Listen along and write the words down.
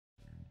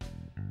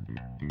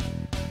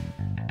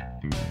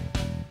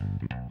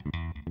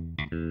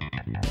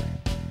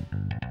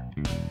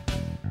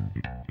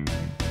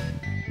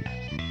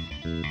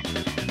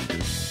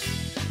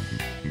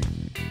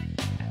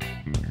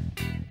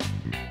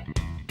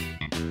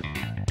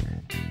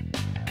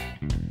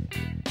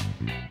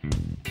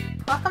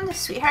Welcome to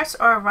Sweethearts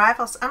or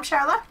Rivals. I'm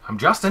Charla. I'm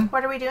Justin.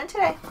 What are we doing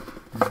today?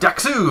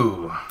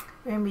 Daxu!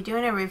 We're going to be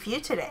doing a review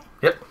today.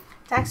 Yep.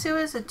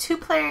 Daxu is a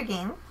 2-player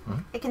game.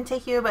 It can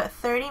take you about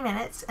 30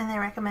 minutes, and they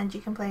recommend you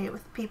can play it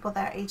with people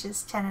that are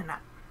ages 10 and up.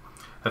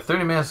 The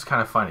 30 minutes is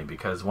kind of funny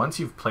because once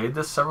you've played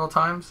this several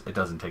times, it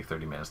doesn't take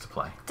 30 minutes to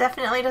play.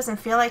 Definitely doesn't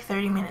feel like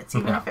 30 minutes,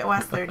 even if it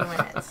was 30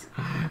 minutes.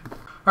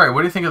 Alright,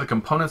 what do you think of the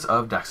components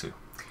of Daxu?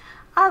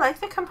 I like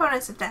the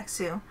components of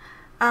Daxu.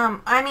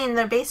 I mean,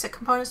 they're basic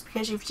components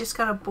because you've just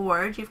got a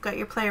board, you've got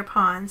your player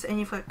pawns,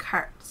 and you've got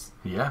cards.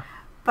 Yeah.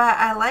 But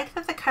I like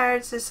that the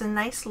cards is a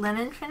nice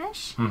linen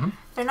finish.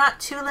 They're not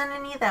too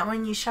linen-y that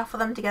when you shuffle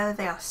them together,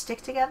 they all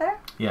stick together.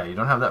 Yeah, you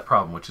don't have that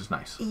problem, which is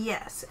nice.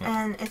 Yes,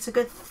 and it's a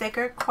good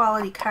thicker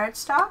quality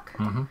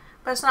cardstock.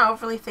 But it's not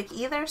overly thick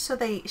either, so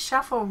they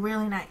shuffle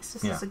really nice.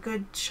 This is a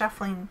good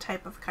shuffling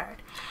type of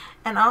card.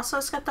 And also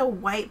it's got the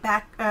white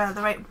back,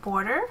 the right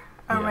border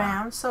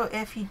around, so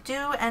if you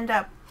do end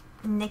up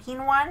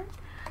nicking one,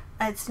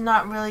 it's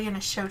not really going to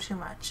show too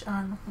much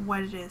on what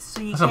it is. So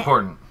you That's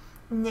important.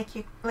 Nick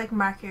your,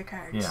 mark your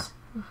cards.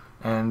 Yeah.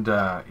 And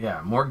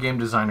yeah, more game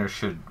designers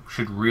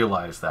should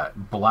realize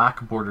that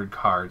black bordered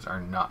cards are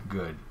not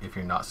good if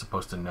you're not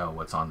supposed to know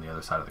what's on the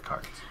other side of the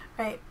cards.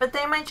 Right, but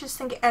they might just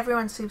think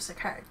everyone sleeves the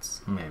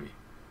cards. Maybe.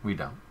 We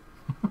don't.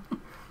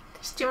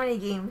 There's too many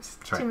games,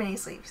 too many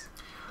sleeves.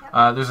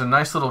 Yep. There's a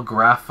nice little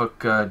graphic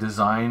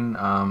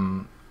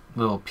design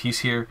little piece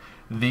here.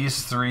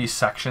 These 3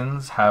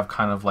 sections have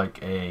kind of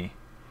like an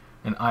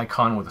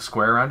icon with a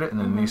square around it, and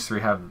then these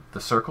 3 have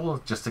the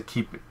circle just to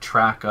keep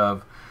track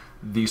of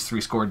these 3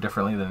 scored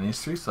differently than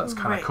these 3, so that's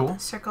kind of cool. The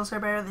circles are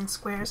better than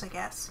squares, I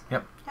guess.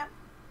 Yep. Yep.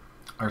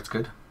 Art's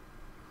good.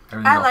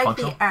 I like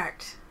the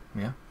art.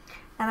 Yeah.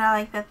 And I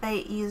like that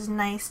they use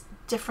nice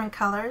different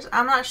colors.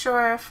 I'm not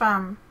sure if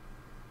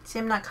see,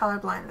 I'm not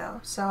colorblind though,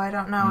 so I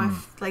don't know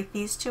if like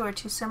these 2 are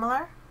too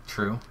similar.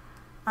 True.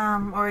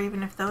 Or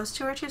even if those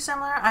 2 are too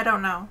similar. I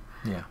don't know.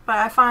 Yeah. But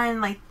I find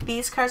like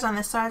these cards on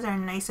this side are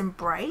nice and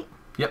bright.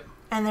 Yep.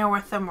 And they're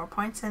worth them more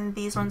points, and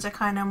these ones are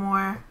kind of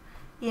more,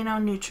 you know,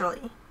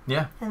 neutrally.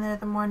 Yeah. And they're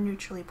the more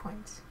neutrally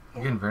points.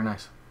 Yeah. Again, very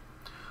nice.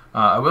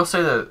 I will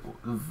say that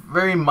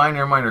very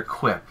minor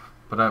quip,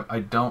 but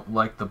I don't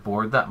like the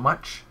board that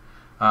much.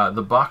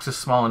 The box is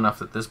small enough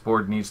that this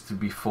board needs to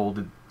be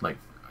folded like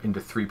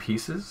into 3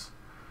 pieces,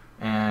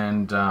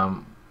 and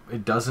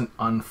it doesn't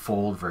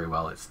unfold very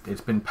well. It's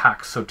been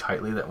packed so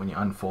tightly that when you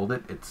unfold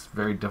it, it's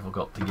very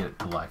difficult to get it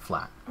to lie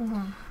flat.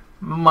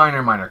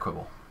 Minor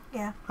quibble.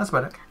 Yeah. That's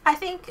about it. I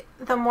think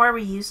the more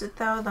we use it,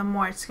 though, the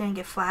more it's going to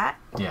get flat.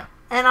 Yeah.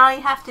 And all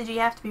you have to do, you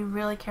have to be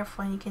really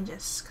careful, and you can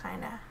just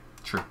kind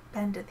of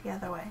bend it the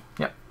other way.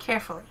 Yep.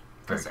 Carefully.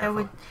 Because it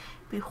would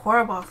be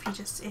horrible if you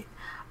just...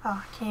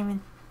 I can't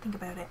even think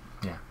about it.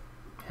 Yeah.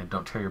 Yeah,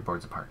 don't tear your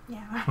boards apart.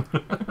 Yeah.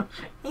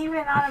 Even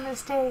on a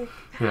mistake.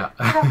 Yeah.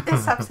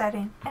 It's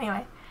upsetting.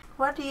 Anyway,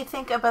 what do you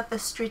think about the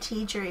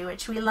strategery,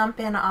 which we lump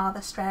in all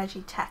the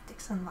strategy,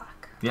 tactics, and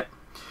luck? Yep.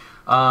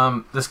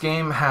 This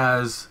game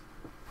has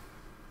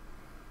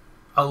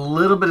a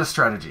little bit of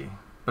strategy,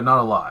 but not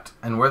a lot.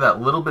 And where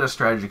that little bit of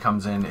strategy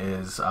comes in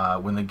is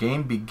when the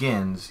game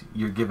begins,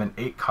 you're given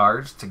 8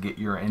 cards to get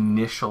your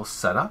initial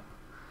setup.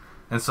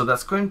 And so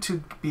that's going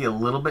to be a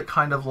little bit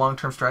kind of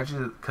long-term strategy,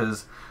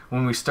 because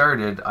when we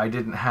started, I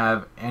didn't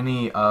have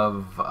any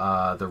of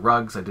the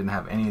rugs, I didn't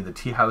have any of the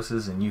tea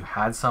houses, and you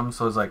had some.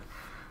 So I was like,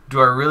 do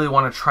I really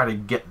want to try to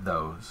get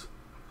those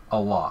a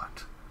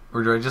lot?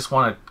 Or do I just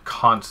want to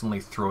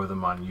constantly throw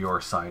them on your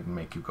side and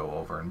make you go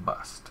over and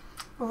bust?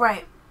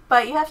 Right.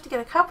 But you have to get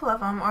a couple of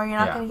them, or you're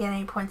not going to get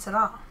any points at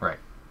all. Right.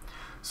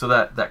 So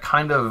that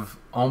kind of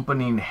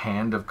opening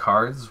hand of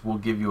cards will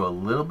give you a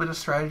little bit of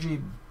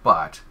strategy,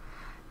 but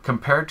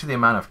compared to the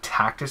amount of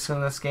tactics in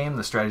this game,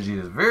 the strategy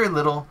is very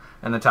little,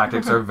 and the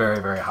tactics are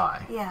very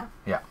high. Yeah.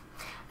 Yeah.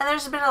 And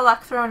there's a bit of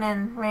luck thrown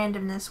in,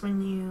 randomness,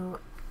 when you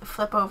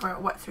flip over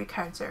what 3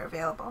 cards are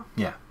available.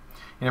 Yeah.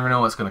 You never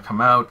know what's going to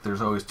come out.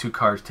 There's always 2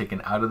 cards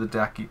taken out of the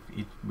deck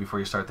before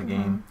you start the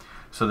game.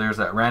 So there's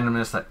that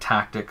randomness, that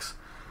tactics.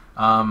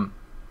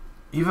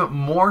 Even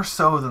more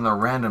so than the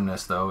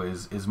randomness, though,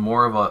 is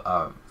more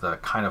of the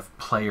kind of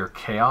player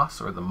chaos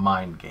or the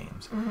mind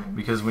games.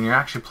 Because when you're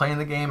actually playing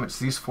the game, it's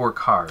these 4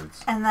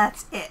 cards. And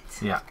that's it.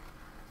 Yeah.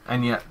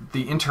 And yet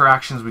the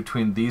interactions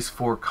between these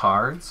 4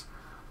 cards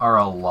are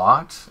a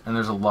lot, and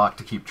there's a lot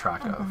to keep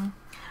track of.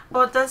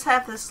 Well, it does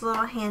have this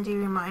little handy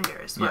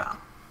reminder as well.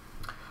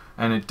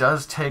 And it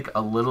does take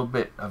a little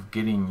bit of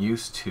getting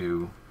used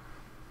to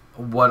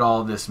what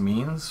all this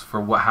means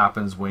for what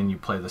happens when you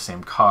play the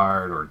same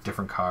card or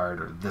different card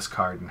or this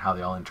card and how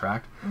they all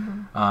interact.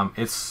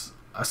 It's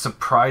a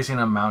surprising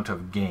amount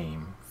of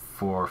game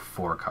for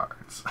 4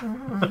 cards.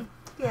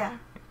 Yeah.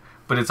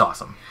 But it's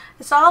awesome.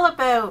 It's all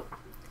about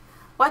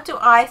what do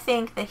I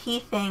think that he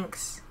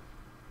thinks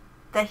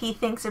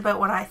about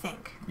what I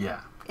think.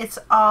 Yeah. It's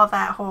all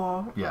that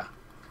whole... Yeah.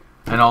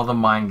 And all the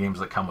mind games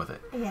that come with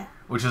it. Yeah.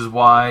 Which is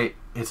why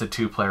it's a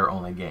 2-player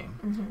only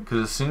game.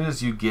 Because as soon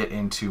as you get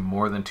into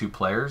more than 2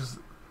 players,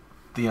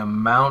 the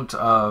amount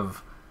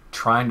of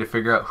trying to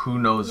figure out who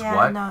knows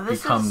what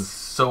becomes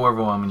so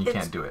overwhelming you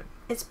can't do it.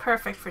 It's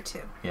perfect for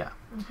 2. Yeah.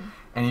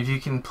 And if you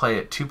can play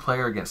it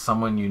 2-player against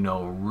someone you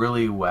know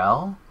really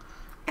well,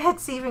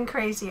 it's even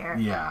crazier.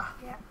 Yeah.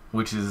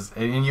 Which is,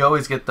 and you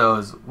always get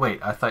those, wait,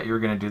 I thought you were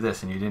going to do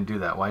this and you didn't do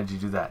that. Why did you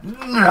do that?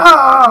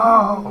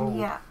 No!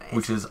 Yeah.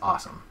 Which is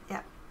awesome.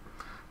 Yeah.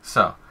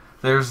 So,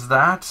 there's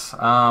that.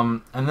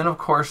 And then, of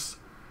course,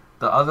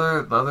 the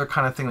other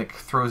kind of thing that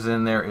throws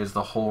in there is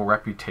the whole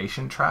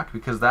reputation track,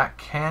 because that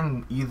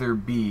can either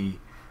be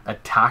a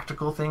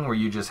tactical thing where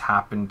you just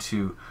happen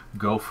to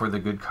go for the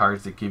good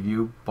cards that give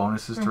you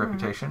bonuses to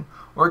reputation,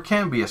 or it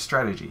can be a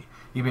strategy.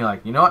 You'd be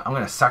like, you know what, I'm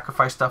going to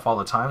sacrifice stuff all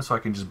the time so I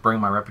can just bring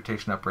my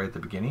reputation up right at the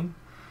beginning,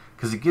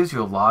 because it gives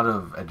you a lot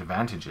of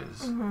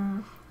advantages.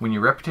 When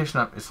your reputation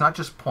up, it's not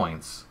just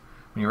points.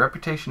 When your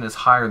reputation is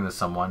higher than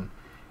someone,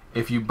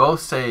 if you both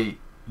say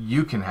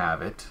you can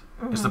have it,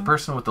 it's the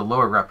person with the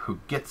lower rep who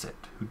gets it,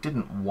 who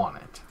didn't want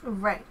it.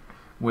 Right.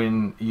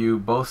 When you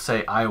both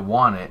say I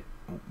want it,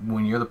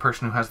 when you're the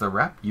person who has the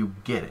rep, you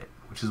get it,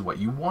 which is what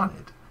you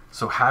wanted.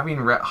 So having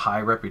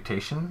high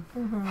reputation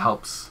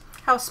helps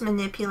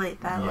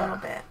manipulate that a little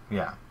bit.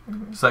 Yeah.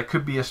 So that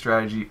could be a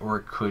strategy, or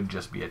it could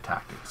just be a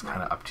tactic. It's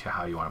kind of up to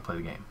how you want to play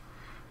the game.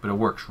 But it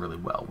works really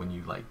well when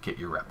you like get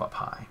your rep up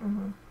high.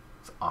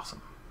 It's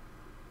awesome.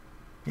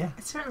 Yeah.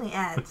 It certainly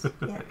adds.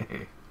 Yeah.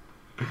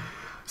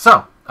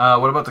 So,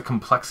 what about the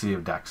complexity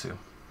of Daxu?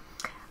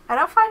 I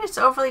don't find it's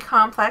overly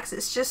complex.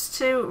 It's just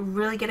to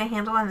really get a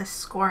handle on the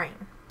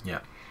scoring. Yeah.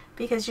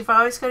 Because you've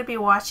always got to be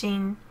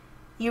watching.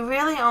 You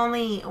really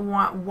only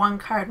want one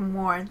card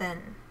more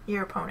than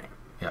your opponent.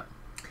 Yeah.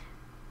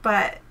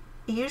 But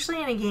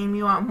usually in a game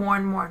you want more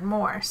and more and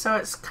more. So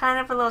it's kind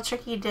of a little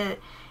tricky to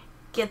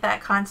get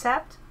that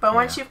concept. But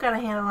once you've got a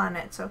handle on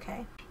it, it's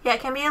okay. Yeah,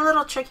 it can be a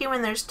little tricky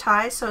when there's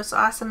ties, so it's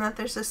awesome that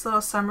there's this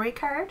little summary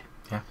card.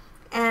 Yeah.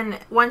 And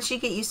once you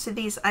get used to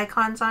these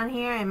icons on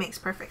here, it makes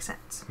perfect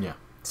sense. Yeah.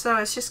 So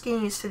it's just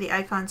getting used to the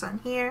icons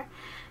on here.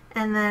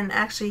 And then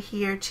actually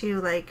here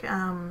too, like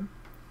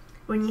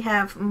when you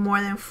have more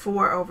than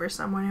 4 over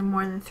someone and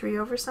more than 3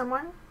 over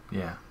someone.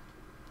 Yeah.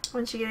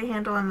 Once you get a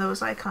handle on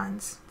those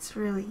icons, it's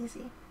really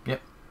easy.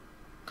 Yep.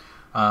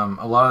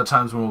 A lot of the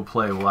times when we'll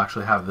play, we'll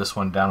actually have this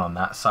one down on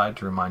that side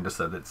to remind us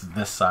that it's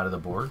this side of the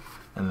board.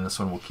 And then this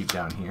one we'll keep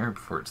down here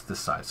before it's this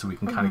side, so we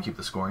can kind of keep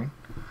the scoring.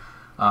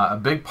 A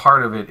big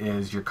part of it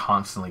is you're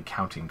constantly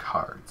counting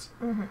cards.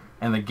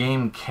 And the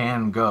game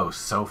can go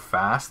so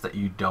fast that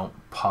you don't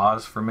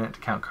pause for a minute to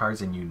count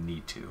cards, and you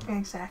need to.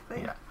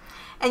 Exactly. Yeah.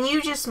 And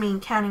you just mean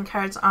counting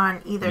cards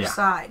on either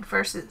side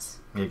versus...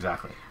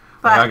 Exactly.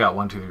 But like I got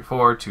 1, 2, 3,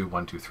 4, 2,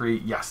 1, 2, 3.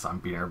 Yes, I'm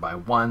beating her by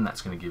 1.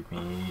 That's going to give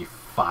me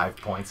 5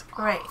 points.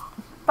 Right.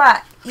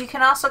 But you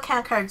can also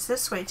count cards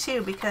this way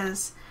too,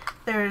 because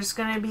there's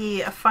going to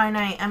be a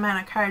finite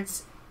amount of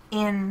cards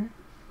in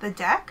the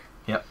deck.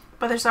 Yep.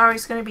 But there's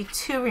always going to be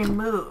 2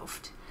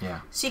 removed.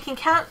 Yeah. So you can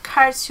count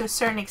cards to a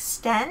certain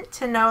extent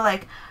to know,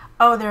 like,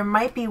 oh, there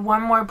might be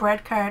 1 more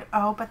bread card.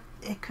 Oh, but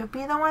it could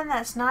be the one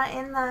that's not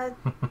in the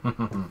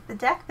the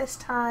deck this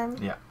time.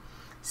 Yeah.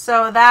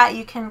 So that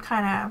you can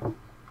kind of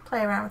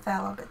play around with that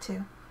a little bit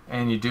too.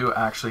 And you do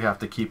actually have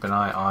to keep an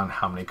eye on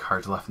how many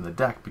cards are left in the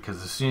deck,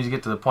 because as soon as you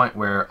get to the point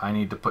where I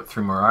need to put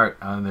 3 more out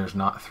and there's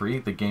not 3,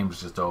 the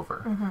game's just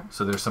over.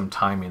 So there's some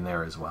timing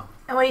there as well.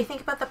 And what do you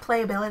think about the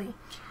playability?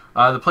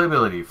 The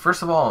playability.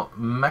 First of all,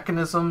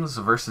 mechanisms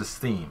versus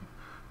theme.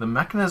 The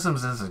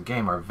mechanisms in this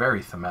game are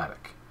very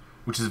thematic,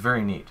 which is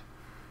very neat.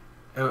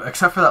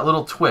 Except for that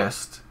little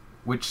twist,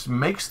 which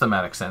makes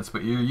thematic sense,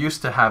 but you're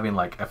used to having,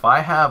 like, if I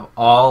have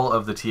all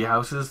of the tea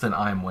houses, then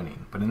I'm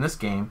winning. But in this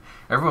game,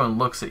 everyone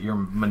looks at your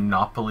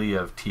monopoly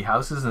of tea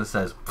houses and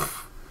says,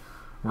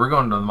 we're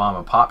going to the mom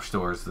and pop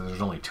stores,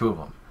 there's only 2 of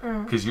them.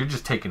 Because you're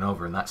just taking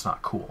over, and that's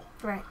not cool.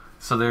 Right.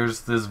 So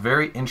there's this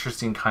very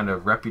interesting kind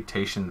of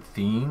reputation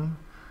theme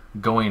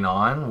going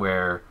on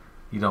where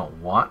you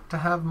don't want to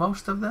have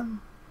most of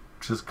them,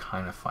 which is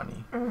kind of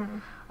funny.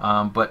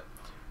 But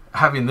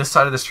having this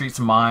side of the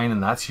street's mine,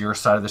 and that's your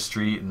side of the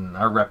street, and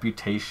our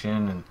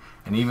reputation,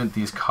 and even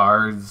these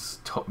cards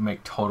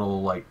make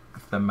total, like,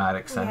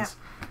 thematic sense.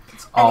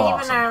 It's all and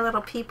even awesome. our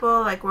little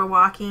people, like, we're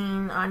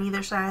walking on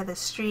either side of the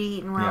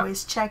street, and we're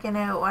always checking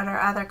out what our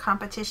other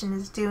competition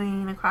is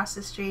doing across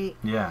the street.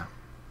 Yeah.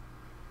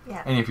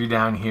 Yeah. And if you're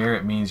down here,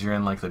 it means you're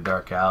in, like, the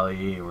dark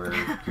alley where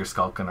you're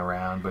skulking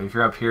around. But if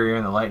you're up here, you're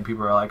in the light, and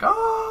people are like,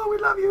 oh, we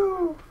love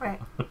you. Right.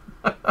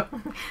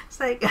 It's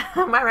like,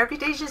 my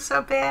reputation's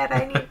so bad,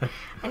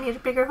 I need a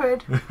bigger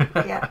hood.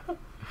 Yeah.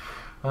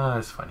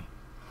 That's funny.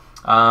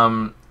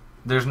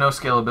 There's no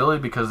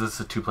scalability because it's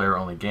a 2-player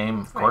only game,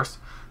 of course.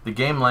 The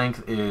game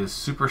length is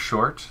super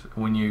short.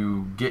 When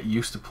you get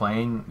used to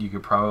playing, you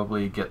could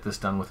probably get this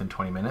done within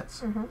 20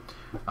 minutes.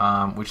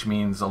 Which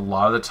means a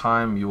lot of the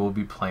time you will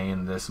be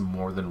playing this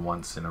more than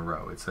once in a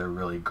row. It's a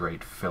really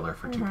great filler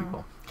for 2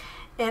 people.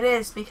 It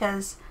is,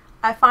 because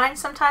I find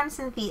sometimes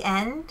in the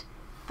end,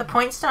 the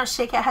points don't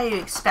shake out how you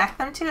expect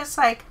them to. It's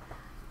like,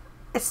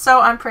 it's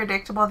so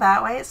unpredictable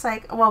that way. It's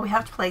like, well, we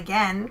have to play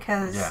again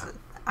because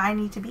I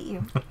need to beat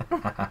you.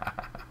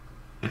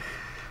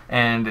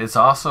 And it's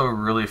also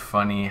really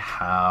funny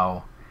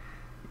how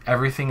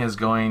everything is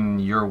going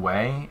your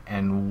way,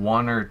 and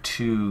one or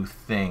two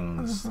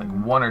things, like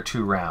one or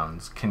two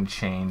rounds, can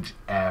change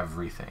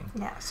everything.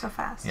 Yeah, so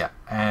fast. Yeah,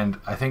 and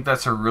I think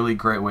that's a really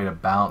great way to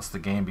balance the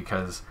game,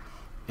 because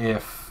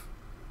if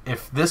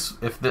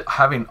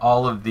having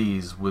all of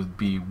these would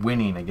be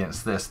winning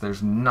against this,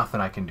 there's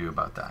nothing I can do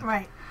about that.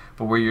 Right.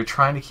 But where you're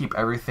trying to keep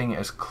everything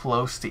as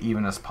close to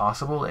even as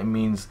possible, it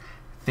means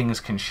things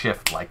can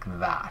shift like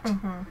that.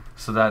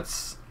 So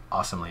that's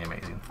awesomely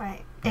amazing.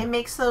 Right. It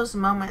makes those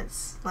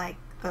moments like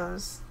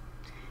those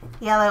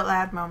yell out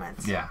loud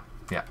moments. Yeah,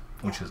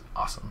 which is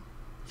awesome.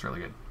 It's really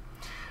good.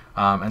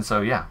 And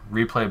so, yeah,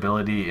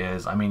 replayability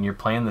is, I mean, you're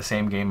playing the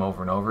same game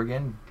over and over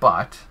again,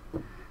 but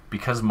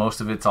because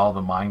most of it's all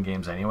the mind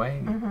games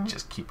anyway,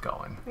 just keep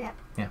going. Yeah.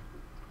 Yeah.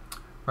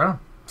 Right on.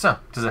 So,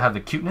 does it have the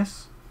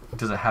cuteness?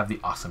 Does it have the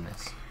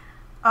awesomeness?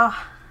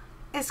 Oh,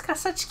 it's got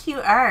such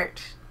cute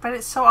art, but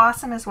it's so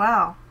awesome as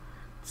well.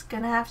 It's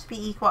going to have to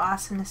be equal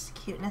awesomeness to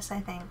cuteness,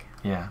 I think.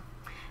 Yeah.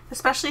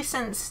 Especially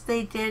since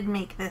they did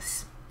make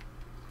this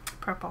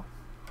purple.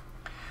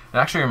 It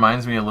actually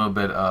reminds me a little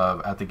bit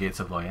of At the Gates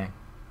of Loyang.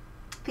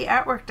 The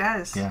artwork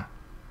does. Yeah.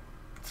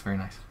 It's very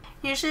nice.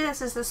 Usually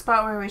this is the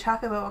spot where we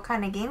talk about what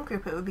kind of game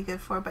group it would be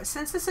good for, but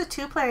since it's a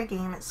 2-player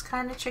game, it's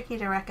kind of tricky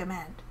to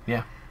recommend.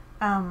 Yeah.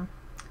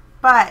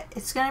 But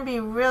it's going to be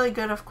really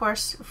good, of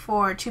course,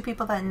 for 2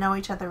 people that know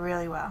each other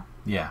really well.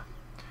 Yeah.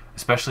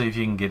 Especially if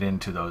you can get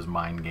into those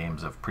mind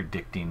games of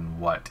predicting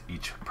what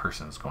each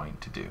person's going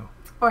to do.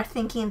 Or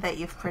thinking that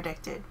you've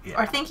predicted.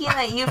 Yeah. Or thinking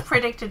that you've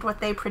predicted what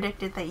they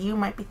predicted that you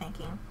might be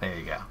thinking. There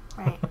you go.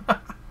 Right.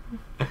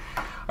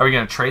 Are we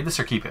going to trade this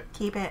or keep it?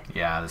 Keep it.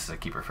 Yeah, this is a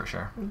keeper for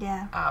sure.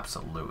 Yeah.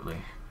 Absolutely.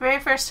 The very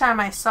first time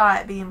I saw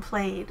it being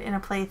played in a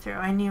playthrough,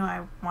 I knew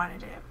I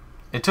wanted it.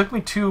 It took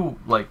me 2,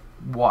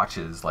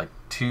 watches,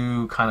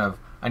 2 kind of,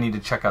 I need to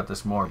check out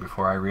this more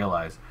before I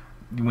realized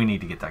we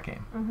need to get that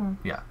game.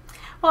 Yeah.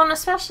 Well, and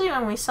especially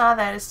when we saw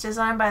that it's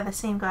designed by the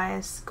same guy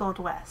as Gold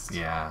West.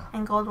 Yeah.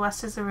 And Gold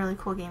West is a really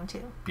cool game,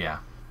 too. Yeah.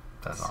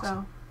 That's awesome.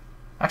 So.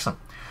 Excellent.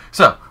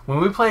 So, when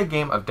we play a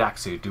game of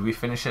Daxu, do we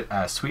finish it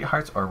as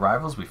sweethearts or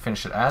rivals? We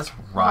finish it as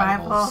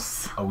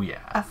rivals. Oh, yeah.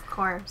 Of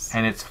course.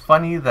 And it's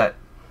funny that,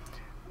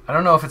 I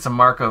don't know if it's a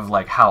mark of,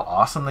 how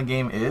awesome the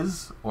game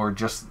is, or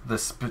just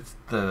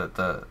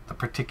the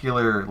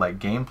particular,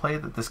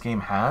 gameplay that this game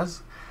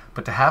has,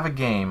 but to have a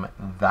game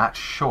that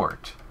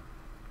short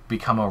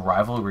become a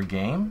rivalry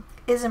game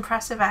is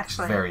impressive,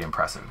 actually. Very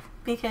impressive.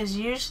 Because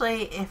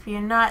usually, if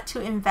you're not too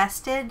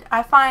invested,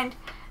 I find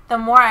the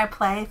more I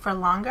play for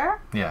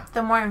longer,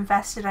 the more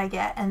invested I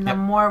get, and the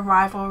more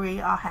rivalry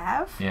I'll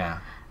have. Yeah.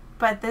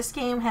 But this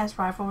game has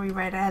rivalry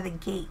right out of the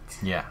gate.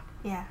 Yeah.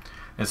 Yeah.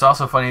 It's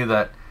also funny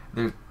that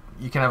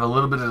you can have a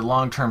little bit of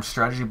long-term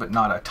strategy, but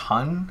not a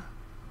ton,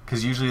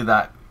 because usually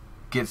that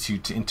gets you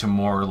into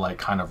more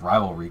kind of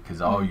rivalry, because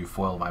you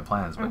foiled my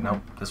plans. But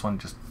nope, this one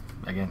just,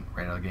 again,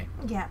 right out of the gate.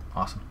 Yeah.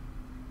 Awesome.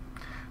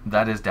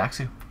 That is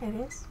Daxu. It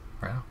is.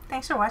 Right on.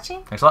 Thanks for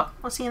watching. Thanks a lot.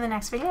 We'll see you in the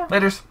next video.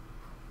 Laters.